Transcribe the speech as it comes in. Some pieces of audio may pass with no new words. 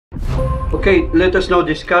Okay, let us now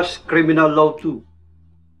discuss Criminal Law II.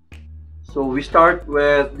 So we start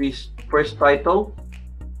with this first title,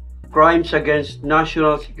 Crimes Against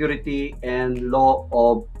National Security and Law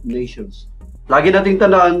of Nations. Lagi nating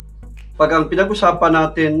tandaan, pag ang pinag-usapan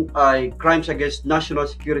natin ay Crimes Against National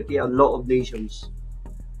Security and Law of Nations,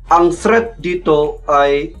 ang threat dito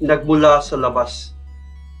ay nagmula sa labas.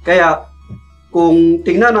 Kaya kung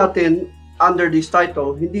tingnan natin under this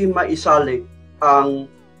title, hindi maisali ang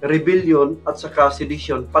rebellion at saka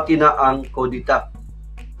sedition, pati na ang kodita.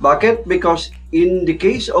 Bakit? Because in the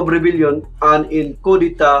case of rebellion and in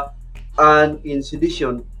kodita and in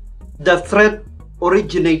sedition, the threat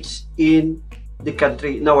originates in the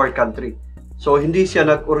country, in our country. So hindi siya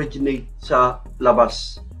nag-originate sa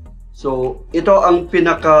labas. So ito ang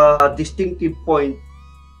pinaka-distinctive point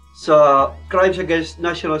sa crimes against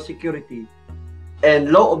national security and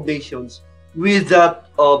law of nations with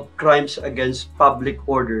that of crimes against public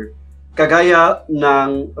order, kagaya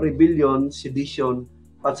ng rebellion, sedition,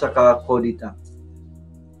 at saka kodita.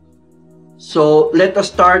 So, let us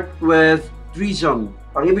start with treason.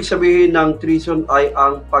 Ang ibig sabihin ng treason ay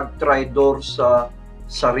ang pagtraidor sa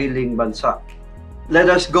sariling bansa.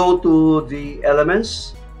 Let us go to the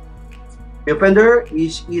elements. The offender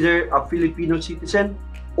is either a Filipino citizen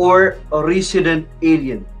or a resident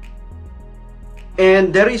alien.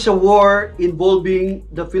 And there is a war involving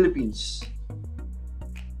the Philippines.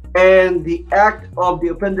 And the act of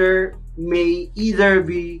the offender may either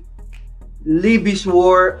be levies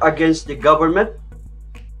war against the government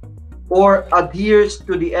or adheres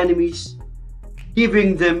to the enemies,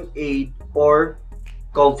 giving them aid or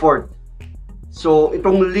comfort. So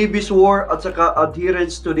itong levies war at saka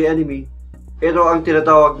adherence to the enemy, ito ang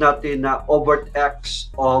tinatawag natin na overt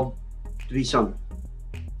acts of treason.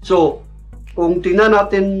 So kung tingnan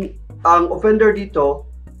natin ang offender dito,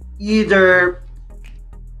 either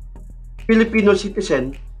Filipino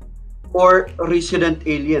citizen or resident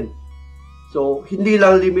alien. So, hindi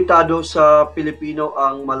lang limitado sa Pilipino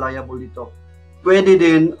ang liable dito. Pwede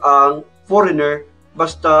din ang foreigner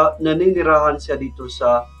basta naninirahan siya dito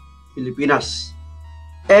sa Pilipinas.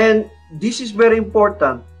 And this is very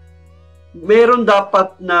important. Meron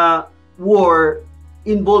dapat na war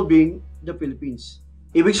involving the Philippines.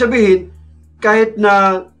 Ibig sabihin, kahit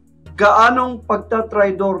na gaanong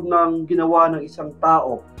pagtatraidor ng ginawa ng isang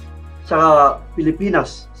tao sa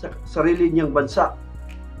Pilipinas, sa sarili niyang bansa,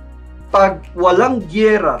 pag walang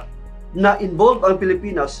giyera na involved ang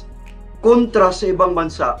Pilipinas kontra sa ibang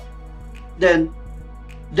bansa, then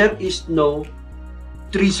there is no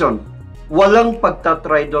treason. Walang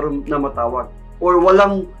pagtatraidor na matawag or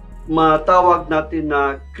walang matawag natin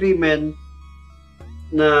na krimen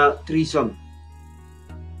na treason.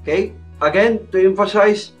 Okay? Again, to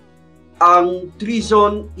emphasize, ang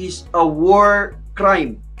treason is a war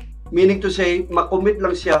crime. Meaning to say, makomit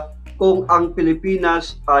lang siya kung ang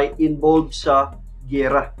Pilipinas ay involved sa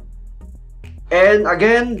giyera. And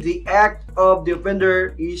again, the act of the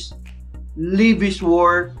offender is levies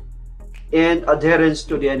war and adherence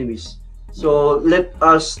to the enemies. So let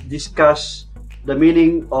us discuss the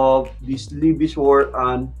meaning of this levies war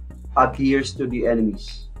and adheres to the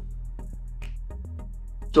enemies.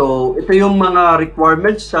 So, ito yung mga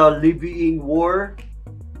requirements sa levying war.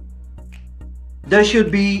 There should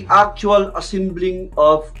be actual assembling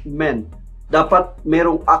of men. Dapat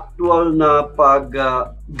merong actual na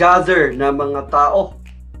pag-gather na mga tao.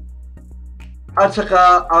 At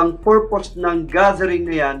saka, ang purpose ng gathering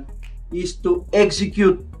na yan is to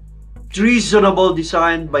execute treasonable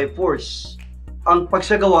design by force. Ang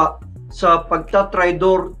pagsagawa sa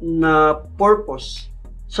pagtatraidor na purpose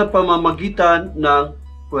sa pamamagitan ng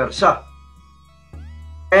puwersa.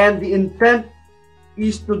 And the intent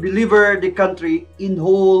is to deliver the country in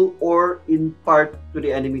whole or in part to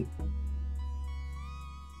the enemy.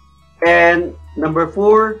 And number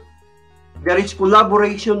 4, there is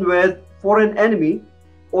collaboration with foreign enemy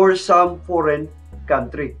or some foreign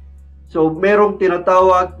country. So merong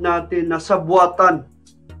tinatawag natin na sabwatan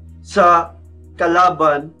sa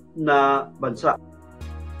kalaban na bansa.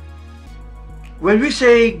 When we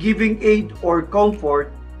say giving aid or comfort,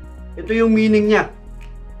 ito yung meaning niya.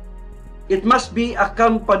 It must be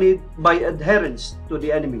accompanied by adherence to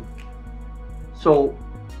the enemy. So,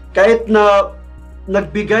 kahit na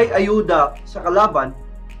nagbigay ayuda sa kalaban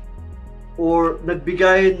or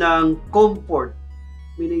nagbigay ng comfort,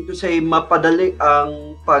 meaning to say mapadali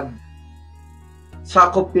ang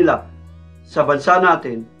pagsakop nila sa bansa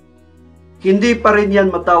natin, hindi pa rin yan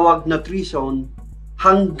matawag na treason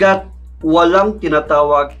hanggat walang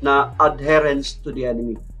tinatawag na adherence to the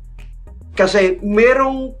enemy. Kasi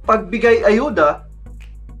merong pagbigay ayuda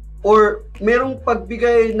or merong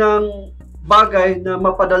pagbigay ng bagay na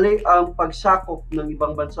mapadali ang pagsakop ng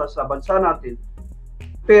ibang bansa sa bansa natin,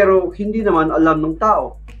 pero hindi naman alam ng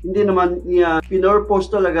tao. Hindi naman niya pinurpose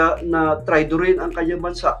talaga na traidorin ang kanyang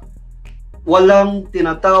bansa. Walang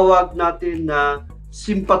tinatawag natin na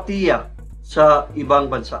simpatiya sa ibang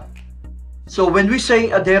bansa. So when we say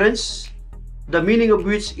adherence, the meaning of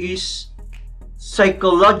which is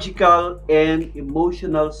psychological and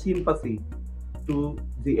emotional sympathy to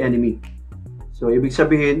the enemy. So ibig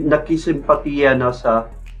sabihin, nakisimpatiya na sa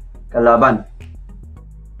kalaban.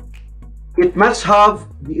 It must have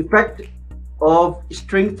the effect of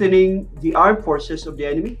strengthening the armed forces of the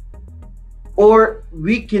enemy or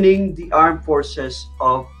weakening the armed forces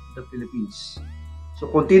of the Philippines. So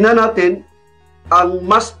kung tingnan natin, ang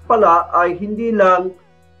must pala ay hindi lang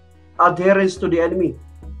adherence to the enemy,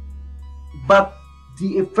 but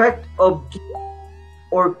the effect of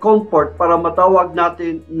or comfort, para matawag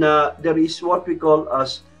natin na there is what we call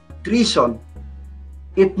as treason.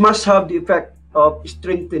 It must have the effect of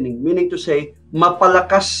strengthening, meaning to say,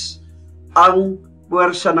 mapalakas ang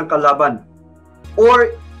puwersa ng kalaban.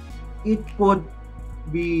 Or it could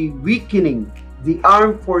be weakening the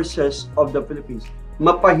armed forces of the Philippines.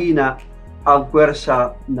 Mapahina ang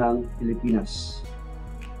puwersa ng Pilipinas.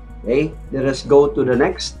 Okay, let us go to the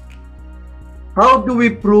next. How do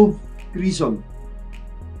we prove treason?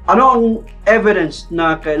 Ano ang evidence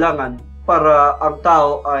na kailangan para ang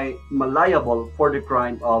tao ay liable for the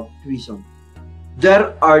crime of treason?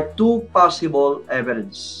 There are two possible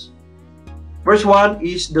evidence. First one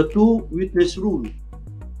is the two-witness rule.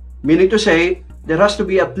 Meaning to say, there has to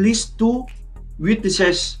be at least two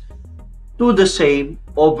witnesses to the same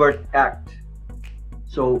overt act.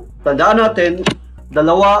 So, tandaan natin,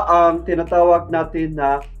 dalawa ang tinatawag natin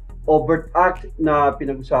na overt act na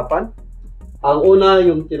pinag-usapan. Ang una,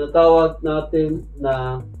 yung tinatawag natin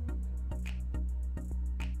na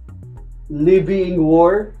levying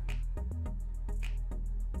war.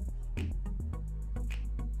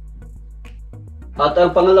 At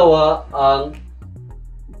ang pangalawa, ang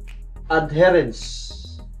adherence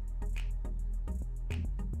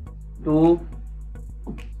to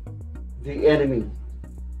the enemy.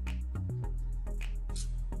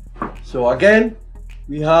 So again,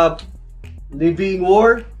 we have levying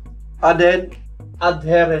war and then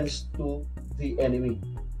adherence to the enemy.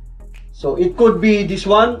 So it could be this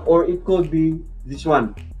one or it could be this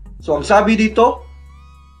one. So ang sabi dito,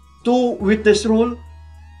 two witness rule,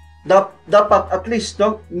 dapat at least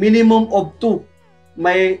minimum of two.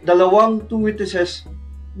 May dalawang two witnesses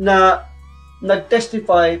na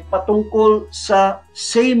nag-testify patungkol sa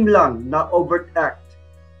same lang na overt act.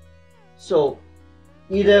 So,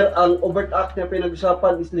 either ang overt act na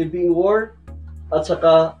pinag-usapan is levying war at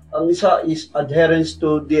saka ang isa is adherence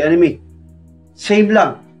to the enemy. Same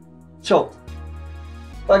lang. So,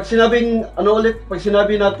 pag sinabing, pag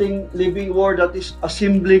sinabi nating levying war, that is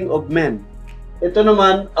assembling of men. Ito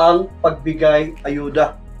naman ang pagbigay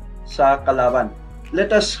ayuda sa kalaban.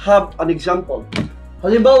 Let us have an example.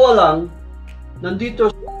 Halimbawa lang, nandito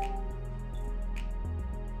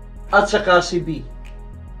at saka si B.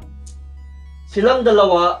 Silang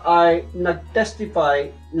dalawa ay nag-testify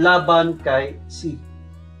laban kay C.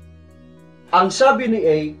 Ang sabi ni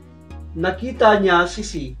A, nakita niya si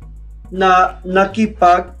C na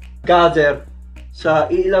nakipag-gather sa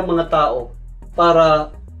ilang mga tao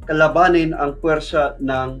para kalabanin ang puwersa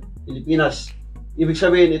ng Pilipinas. Ibig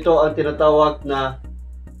sabihin, ito ang tinatawag na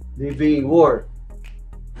levying war.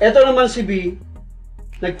 Ito naman si B,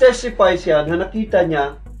 nag-testify siya na nakita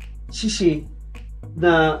niya si C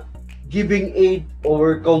na giving aid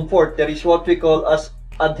or comfort. There is what we call as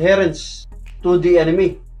adherence to the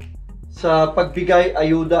enemy, sa pagbigay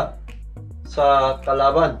ayuda sa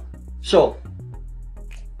kalaban. So,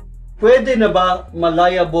 pwede na ba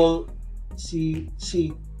liable si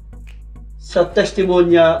C sa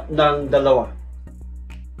testimonya ng dalawa?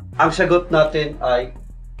 Ang sagot natin ay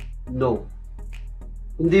no.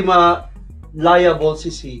 Hindi liable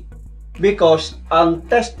si C because ang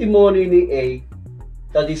testimony ni A,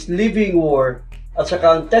 that is levying war, at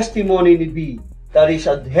saka ang testimony ni B, that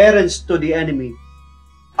is adherence to the enemy,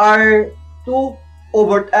 are two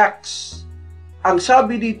overt acts. Ang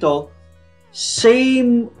sabi dito,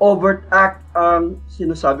 same overt act ang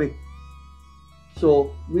sinasabi.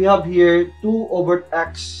 So, we have here two overt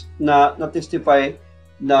acts na na-testify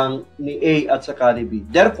ni A at saka ni B.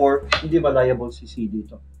 Therefore, hindi liable si C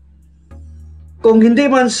dito. Kung hindi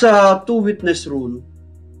man sa two-witness rule,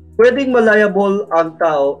 pwedeng liable ang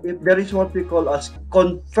tao if there is what we call as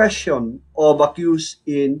confession of accused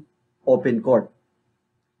in open court.